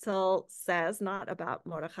Theodor Herzl says, not about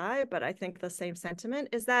Mordechai, but I think the same sentiment,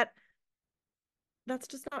 is that that's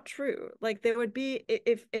just not true. Like, there would be,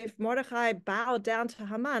 if Mordechai bowed down to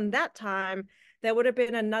Haman that time, there would have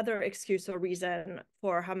been another excuse or reason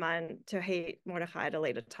for Haman to hate Mordechai at a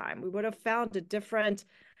later time. We would have found a different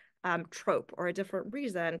trope or a different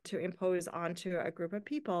reason to impose onto a group of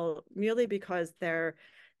people merely because they're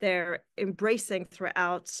embracing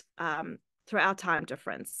throughout time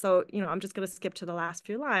difference. So, you know, I'm just going to skip to the last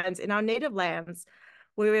few lines. In our native lands,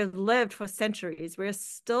 where we've lived for centuries, we're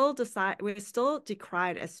still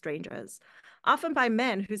decried as strangers, often by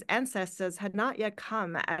men whose ancestors had not yet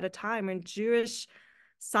come at a time when Jewish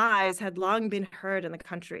sighs had long been heard in the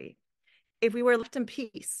country. If we were left in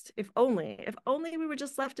peace, if only we were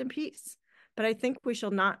just left in peace. But I think we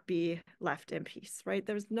shall not be left in peace, right?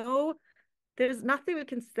 There's nothing we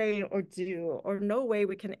can say or do, or no way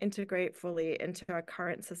we can integrate fully into our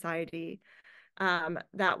current society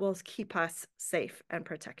that will keep us safe and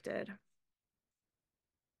protected.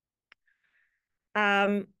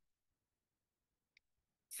 So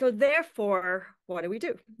therefore, what do we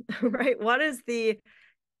do, right? What is if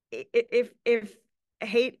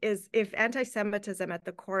anti-Semitism at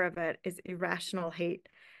the core of it is irrational hate,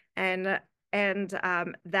 and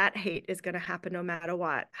that hate is going to happen no matter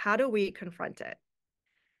what, how do we confront it?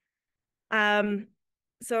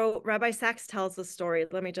 So Rabbi Sacks tells the story.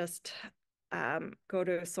 Let me just go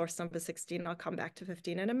to source number 16. I'll come back to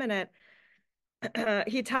 15 in a minute.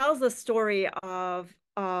 He tells the story of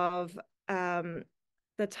the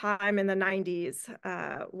time in the 90s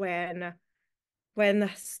when the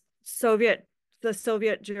Soviet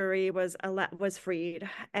Jewry was freed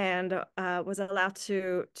and was allowed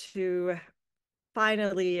to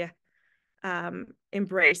finally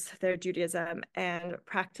embrace their Judaism and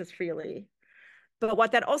practice freely. But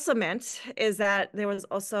what that also meant is that there was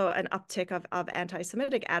also an uptick of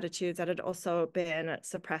anti-Semitic attitudes that had also been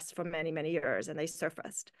suppressed for many, many years, and they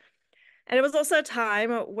surfaced. And it was also a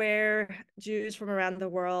time where Jews from around the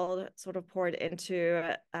world sort of poured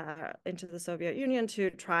into the Soviet Union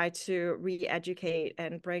to try to re-educate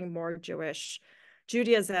and bring more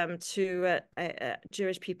Judaism to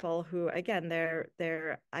Jewish people who, again,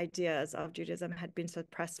 their ideas of Judaism had been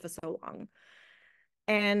suppressed for so long.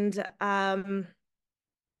 And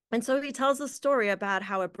so he tells a story about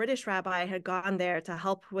how a British rabbi had gone there to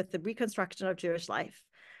help with the reconstruction of Jewish life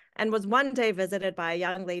and was one day visited by a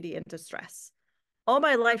young lady in distress. All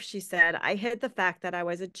my life, she said, I hid the fact that I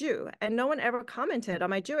was a Jew, and no one ever commented on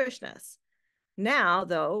my Jewishness. Now,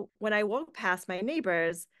 though, when I walk past my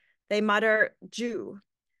neighbors, they mutter, Jew.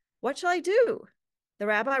 What shall I do? The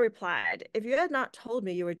rabbi replied, if you had not told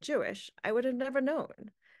me you were Jewish, I would have never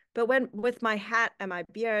known. But when with my hat and my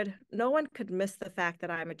beard, no one could miss the fact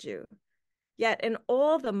that I'm a Jew. Yet in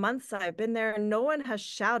all the months I've been there, no one has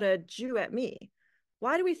shouted Jew at me.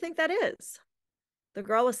 Why do we think that is? The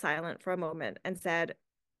girl was silent for a moment and said,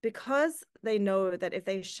 because they know that if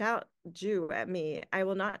they shout Jew at me, I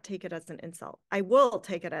will not take it as an insult. I will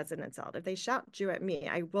take it as an insult. If they shout Jew at me,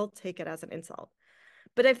 I will take it as an insult.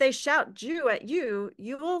 But if they shout Jew at you,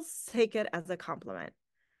 you will take it as a compliment.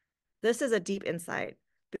 This is a deep insight.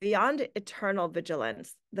 Beyond eternal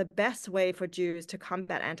vigilance, the best way for Jews to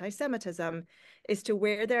combat anti-Semitism is to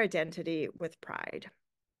wear their identity with pride.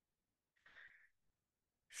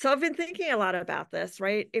 So I've been thinking a lot about this,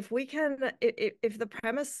 right? If the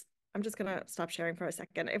premise, I'm just going to stop sharing for a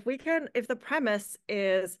second. If the premise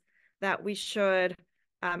is that we should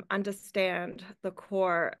understand the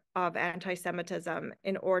core of anti-Semitism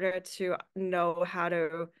in order to know how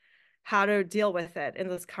to deal with it in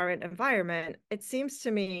this current environment, it seems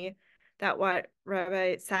to me that what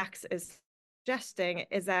Rabbi Sachs is suggesting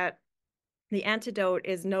is that the antidote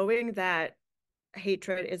is knowing that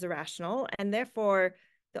hatred is irrational, and therefore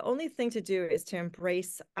the only thing to do is to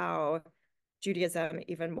embrace our Judaism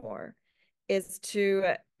even more, is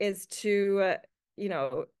to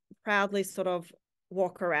proudly sort of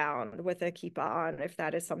walk around with a kippah on if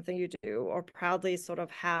that is something you do, or proudly sort of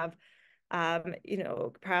have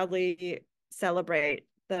proudly celebrate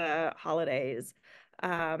the holidays,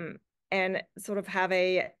 and sort of have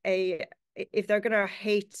if they're going to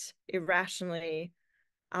hate irrationally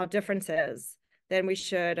our differences, then we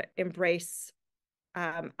should embrace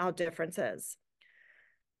our differences.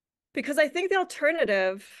 Because I think the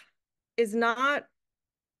alternative is not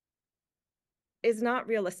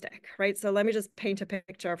realistic, right? So let me just paint a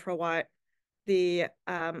picture for what the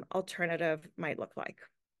alternative might look like.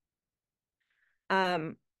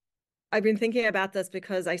 I've been thinking about this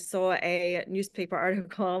because I saw a newspaper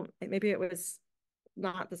article, maybe it was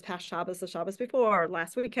not this past Shabbos, the Shabbos before, or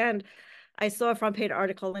last weekend. I saw a front page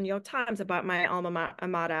article in the New York Times about my alma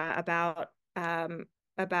mater,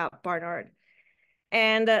 about Barnard.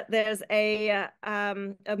 And there's a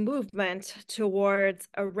movement towards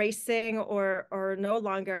erasing or no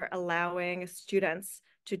longer allowing students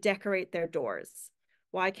to decorate their doors.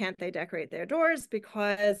 Why can't they decorate their doors?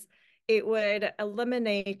 Because it would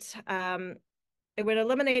eliminate the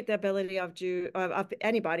ability of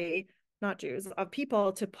anybody, not Jews, of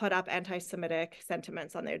people to put up anti-Semitic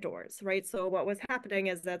sentiments on their doors, right? So what was happening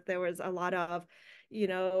is that there was a lot of,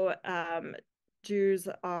 Jews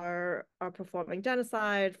are performing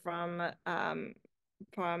genocide from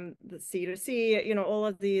the sea to sea, all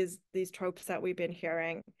of these tropes that we've been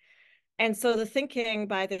hearing. And so the thinking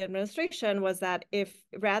by the administration was that if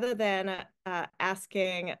rather than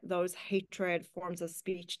asking those hatred forms of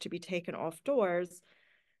speech to be taken off doors,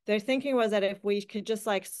 their thinking was that if we could just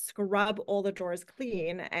like scrub all the doors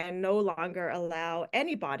clean and no longer allow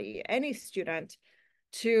anybody, any student,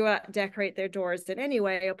 to decorate their doors in any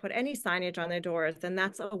way or put any signage on their doors, then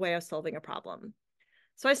that's a way of solving a problem.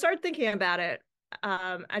 So I started thinking about it.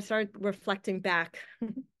 I started reflecting back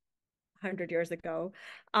 100 years ago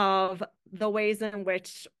of the ways in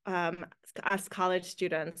which us college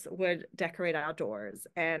students would decorate outdoors.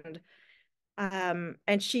 And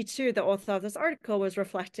she too, the author of this article, was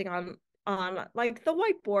reflecting on like the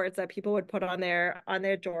whiteboards that people would put on their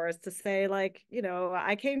doors to say, like,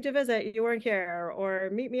 I came to visit, you weren't here, or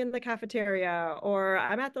meet me in the cafeteria, or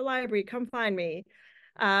I'm at the library, come find me,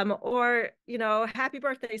 or happy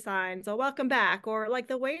birthday signs, or welcome back, or like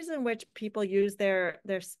the ways in which people use their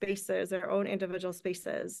spaces, their own individual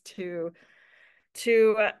spaces to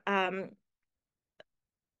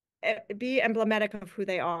be emblematic of who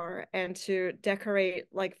they are, and to decorate,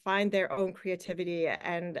 like find their own creativity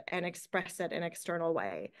and express it in an external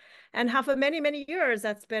way. And how for many, many years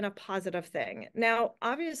that's been a positive thing. Now,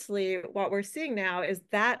 obviously, what we're seeing now is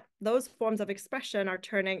that those forms of expression are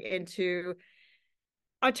turning into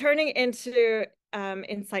incitement,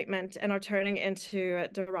 and are turning into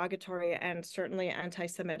derogatory and certainly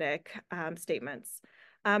anti-Semitic statements.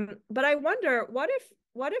 But I wonder, what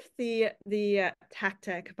if the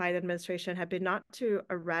tactic by the administration had been not to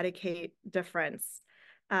eradicate difference,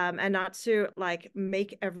 and not to like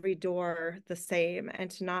make every door the same,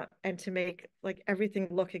 and to make like everything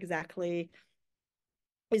look exactly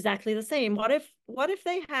the same. What if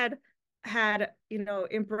they had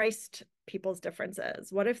embraced people's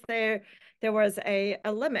differences? What if there was a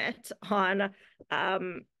limit on I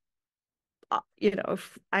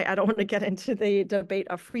don't want to get into the debate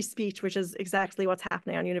of free speech, which is exactly what's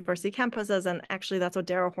happening on university campuses. And actually, that's what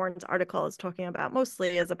Dara Horn's article is talking about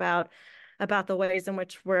mostly, is about the ways in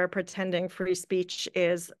which we're pretending free speech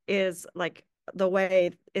is like the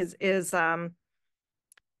way is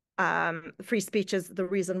free speech is the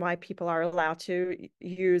reason why people are allowed to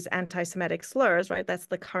use anti-Semitic slurs, right? That's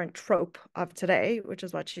the current trope of today, which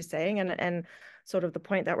is what she's saying. And sort of the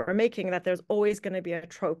point that we're making, that there's always going to be a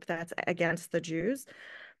trope that's against the Jews.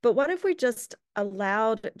 But what if we just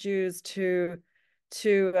allowed Jews to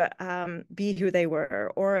be who they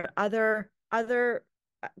were, or other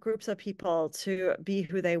groups of people to be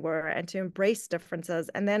who they were, and to embrace differences,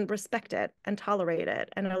 and then respect it and tolerate it,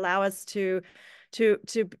 and allow us to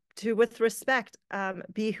with respect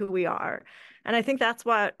be who we are. And I think that's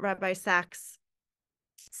what Rabbi Sachs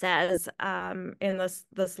says in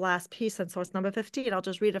this last piece in source number 15. I'll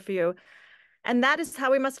just read it for you. And that is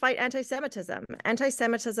how we must fight anti-Semitism.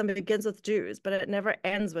 Anti-Semitism begins with Jews, but it never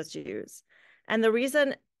ends with Jews. And the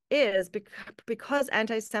reason is because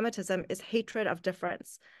anti-Semitism is hatred of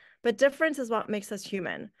difference. But difference is what makes us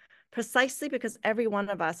human. Precisely because every one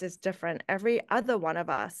of us is different, every other one of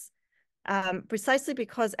us, precisely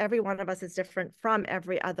because every one of us is different from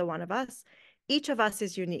every other one of us, each of us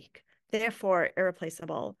is unique, therefore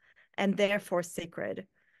irreplaceable, and therefore sacred.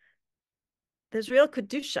 There's real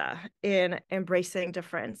kedusha in embracing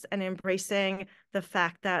difference, and embracing the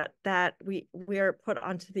fact that we're put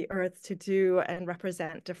onto the earth to do and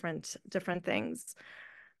represent different things.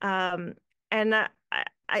 And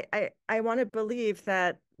I want to believe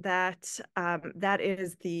that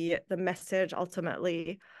is the message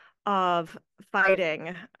ultimately of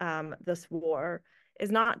fighting this war, is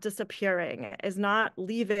not disappearing, is not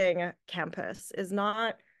leaving campus, is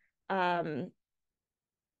not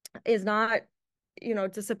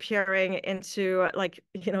disappearing into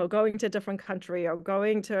going to a different country or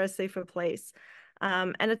going to a safer place.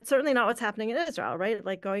 And it's certainly not what's happening in Israel, right?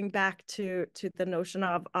 Like, going back to the notion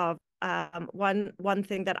of one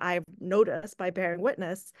thing that I've noticed by bearing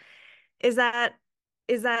witness is that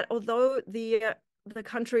although the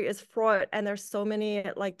country is fraught, and there's so many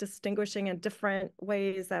like distinguishing and different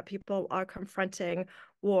ways that people are confronting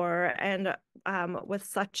war, and with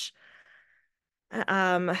such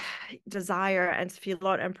desire and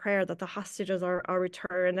tefillot and prayer that the hostages are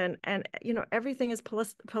returned, and everything is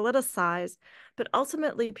politicized, but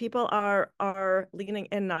ultimately people are leaning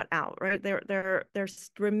in, not out, right? They're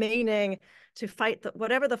remaining to fight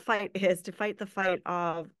whatever the fight is, to fight the fight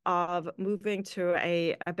of moving to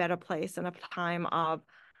a better place, and a time of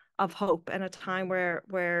hope, and a time where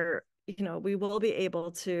we will be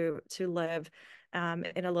able to live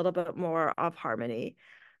in a little bit more of harmony.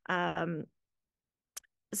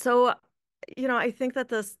 So, I think that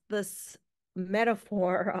this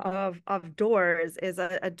metaphor of doors is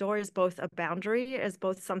a door is both a boundary, is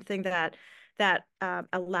both something that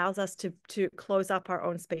allows us to close up our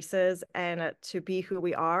own spaces, and to be who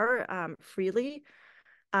we are freely,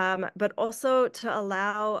 but also to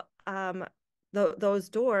allow those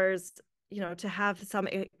doors, to have some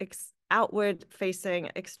outward facing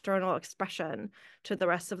external expression to the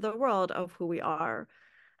rest of the world of who we are.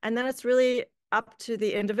 And then it's really up to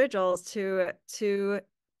the individuals to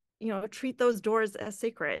treat those doors as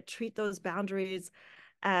sacred, treat those boundaries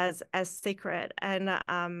as sacred, and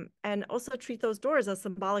also treat those doors as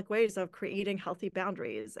symbolic ways of creating healthy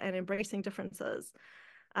boundaries and embracing differences.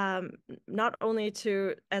 Not only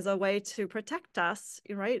as a way to protect us,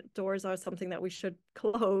 right? Doors are something that we should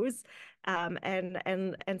close,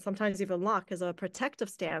 and sometimes even lock as a protective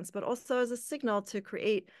stance, but also as a signal to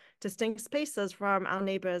create distinct spaces from our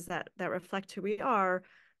neighbors that reflect who we are,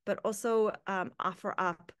 but also offer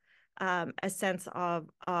up a sense of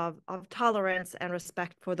tolerance and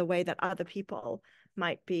respect for the way that other people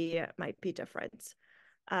might be different.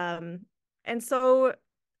 And so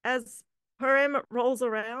as Purim rolls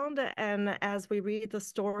around and as we read the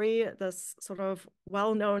story, this sort of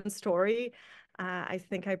well-known story, I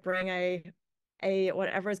think I bring a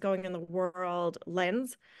whatever is going in the world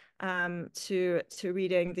lens to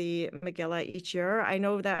reading the Megillah each year. I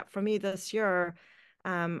know that for me this year,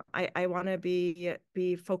 I want to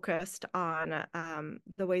be focused on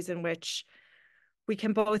the ways in which we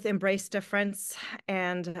can both embrace difference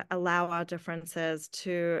and allow our differences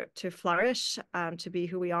to flourish, to be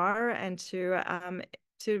who we are, and to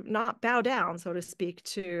not bow down, so to speak,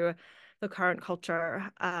 to the current culture,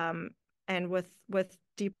 and with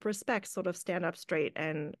deep respect, sort of stand up straight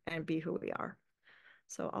and be who we are.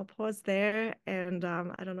 So I'll pause there, and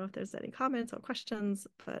I don't know if there's any comments or questions,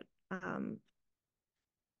 but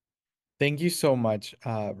Thank you so much,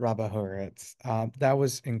 Rabba Hurwitz. That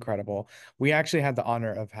was incredible. We actually had the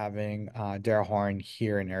honor of having Dara Horn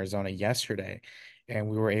here in Arizona yesterday, and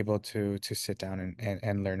we were able to sit down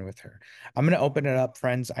and learn with her. I'm going to open it up,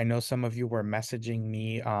 friends. I know some of you were messaging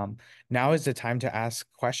me. Now is the time to ask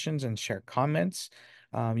questions and share comments.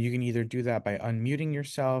 You can either do that by unmuting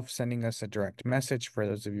yourself, sending us a direct message for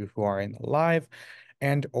those of you who are in the live,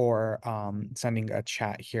 and or sending a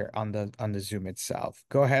chat here on the Zoom itself.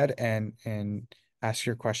 Go ahead and ask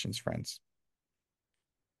your questions, friends.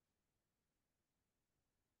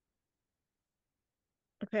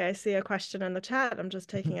 okay, I see a question in the chat. I'm just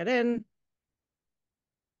taking it in.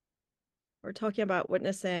 We're talking about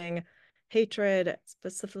witnessing hatred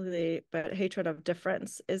specifically, but hatred of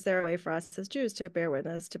difference. Is there a way for us as Jews to bear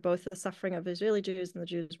witness to both the suffering of Israeli Jews and the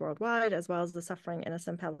Jews worldwide, as well as the suffering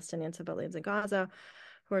innocent Palestinian civilians in Gaza,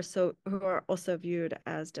 who are also viewed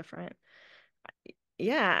as different?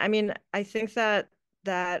 Yeah, I mean, I think that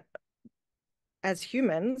as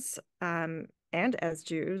humans, and as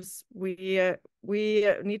Jews, we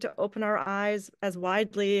need to open our eyes as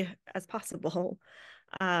widely as possible.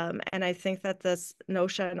 And I think that this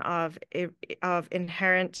notion of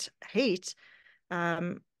inherent hate,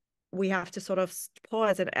 we have to sort of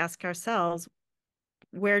pause and ask ourselves,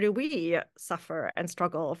 where do we suffer and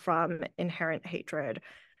struggle from inherent hatred?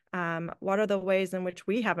 What are the ways in which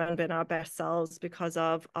we haven't been our best selves because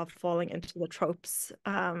of falling into the tropes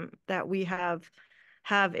that we have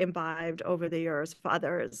imbibed over the years for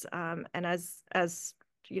others? And as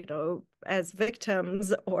you know, as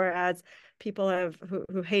victims or as people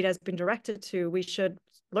who hate has been directed to, we should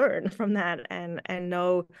learn from that and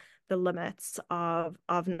know the limits of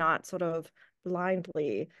not sort of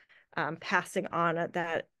blindly passing on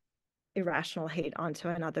that irrational hate onto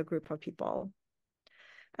another group of people.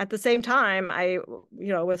 At the same time,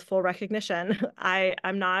 with full recognition,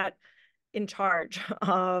 I'm not in charge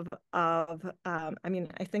I mean,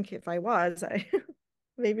 I think if I was,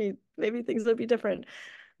 maybe things would be different.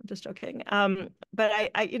 I'm just joking. But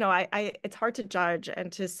it's hard to judge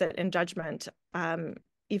and to sit in judgment,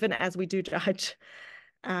 even as we do judge,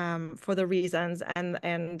 for the reasons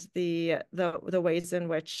and the ways in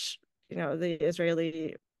which the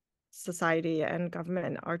Israeli society and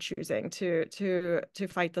government are choosing to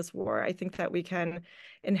fight this war. I think that we can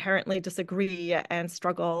inherently disagree and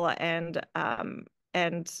struggle and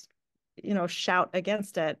shout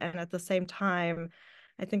against it, and at the same time,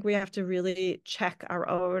 I think we have to really check our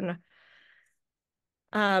own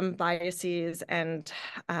biases and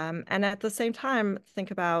at the same time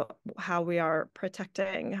think about how we are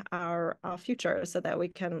protecting our future so that we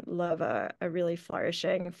can live a really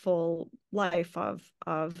flourishing, full life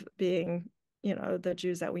of being, the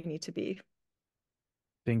Jews that we need to be.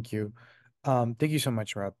 Thank you. Thank you so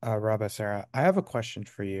much, Rabba Sara. I have a question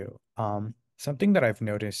for you. Something that I've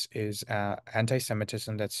noticed is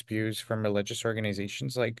anti-Semitism that spews from religious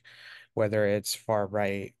organizations, like whether it's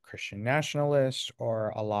far-right Christian nationalists or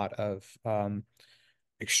a lot of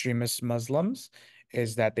extremist Muslims,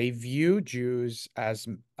 is that they view Jews as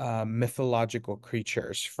mythological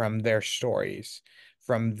creatures from their stories,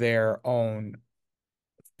 from their own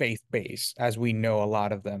faith base, as we know a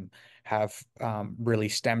lot of them have really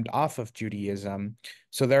stemmed off of Judaism.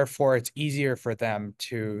 So therefore, it's easier for them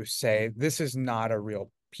to say, this is not a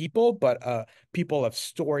real people, but people of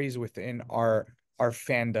stories within our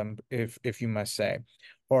fandom, if you must say,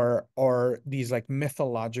 or these like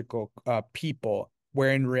mythological people,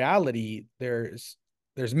 where in reality there's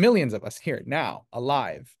millions of us here now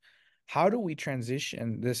alive. How do we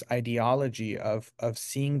transition this ideology of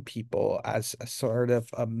seeing people as a sort of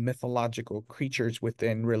a mythological creatures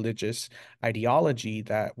within religious ideology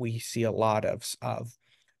that we see a lot of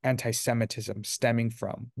anti-Semitism stemming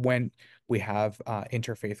from when we have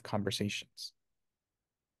interfaith conversations?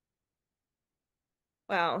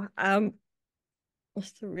 Wow.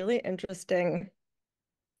 It's a really interesting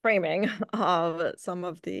framing of some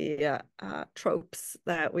of the tropes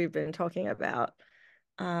that we've been talking about.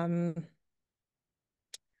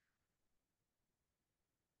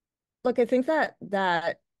 Look, I think that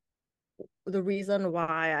the reason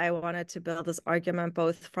why I wanted to build this argument,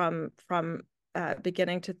 both from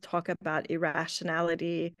beginning to talk about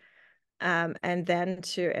irrationality and then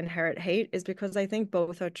to inherit hate, is because I think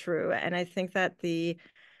both are true. And I think that the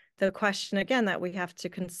question again that we have to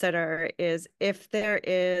consider is, if there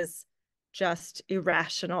is just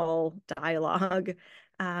irrational dialogue,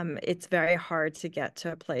 it's very hard to get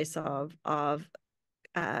to a place of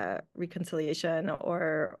reconciliation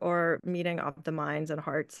or meeting of the minds and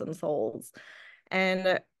hearts and souls.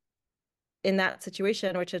 And in that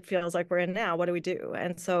situation, which it feels like we're in now, what do we do?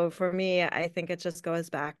 And so for me, I think it just goes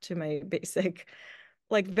back to my basic,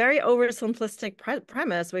 like, very oversimplistic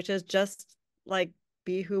premise, which is just like,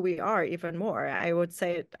 be who we are even more. I would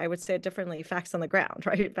say it differently. Facts on the ground,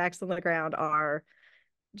 right? Facts on the ground are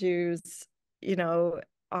Jews,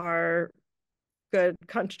 are good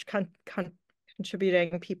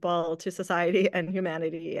contributing people to society and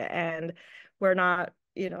humanity, and we're not,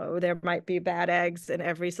 there might be bad eggs in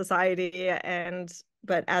every society,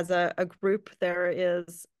 but as a group there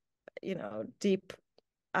is, deep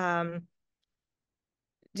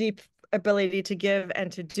deep ability to give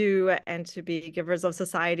and to do and to be givers of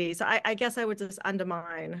society. So I guess I would just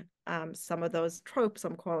undermine some of those tropes,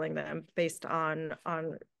 I'm calling them, based on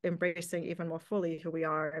embracing even more fully who we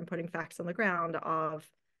are and putting facts on the ground of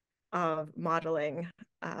modeling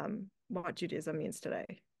what Judaism means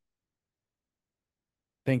today.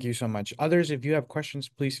 Thank you so much. Others, if you have questions,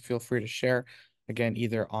 please feel free to share. Again,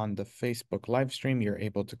 either on the Facebook live stream, you're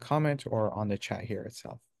able to comment, or on the chat here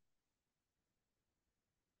itself.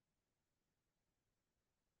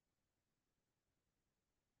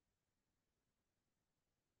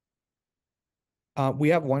 We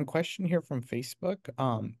have one question here from Facebook.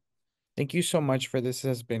 Thank you so much for this. This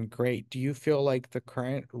has been great. Do you feel like the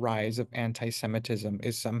current rise of anti-Semitism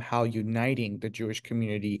is somehow uniting the Jewish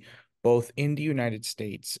community, both in the United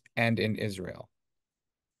States and in Israel?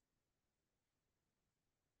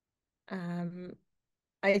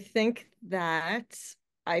 I think that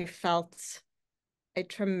I felt a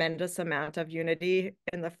tremendous amount of unity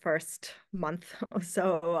in the first month or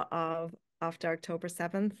so of after October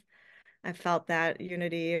 7th. I felt that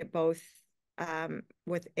unity both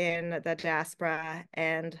within the diaspora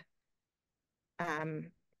and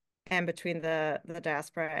between the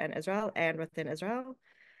diaspora and Israel and within Israel.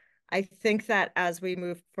 I think that as we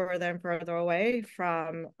move further and further away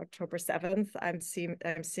from October 7th, I'm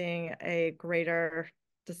seeing a greater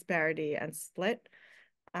disparity and split,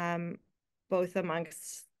 both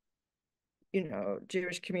amongst,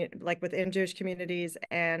 Jewish community, like within Jewish communities,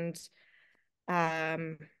 and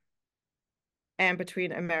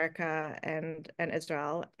between America and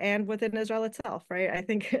Israel, and within Israel itself, right? I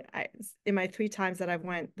think in my 3 times that I've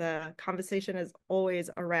went, the conversation is always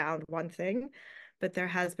around one thing, but there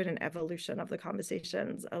has been an evolution of the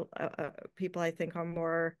conversations. People, I think, are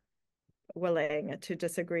more willing to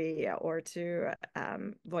disagree or to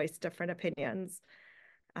voice different opinions.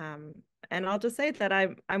 And I'll just say that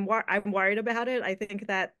I'm worried about it. I think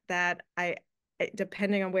that I,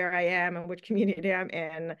 depending on where I am and which community I'm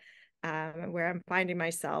in, where I'm finding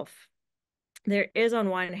myself, there is on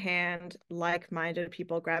one hand like-minded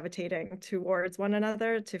people gravitating towards one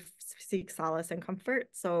another to seek solace and comfort.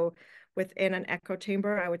 So within an echo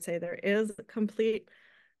chamber, I would say there is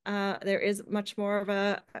much more of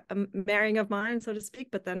a marrying of minds, so to speak.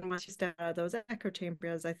 But then once you step out of those echo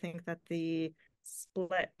chambers, I think that the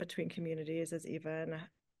split between communities is even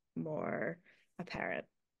more apparent.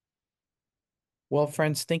 Well,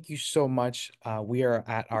 friends, thank you so much. We are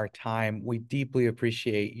at our time. We deeply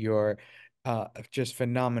appreciate your just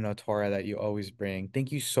phenomenal Torah that you always bring.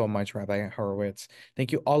 Thank you so much, Rabbi Hurwitz.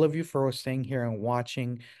 Thank you, all of you, for staying here and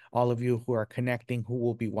watching, all of you who are connecting, who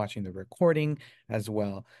will be watching the recording as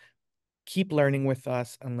well. Keep learning with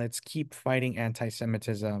us, and let's keep fighting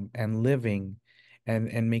anti-Semitism and living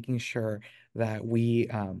and making sure that we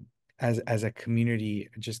as a community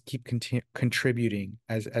just keep contributing.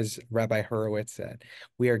 As Rabbi Hurwitz said,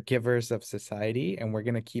 we are givers of society, and we're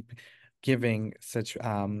going to keep giving such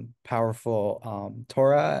powerful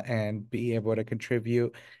Torah and be able to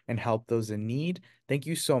contribute and help those in need. Thank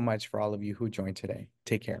you so much for all of you who joined today.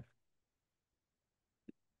 Take care.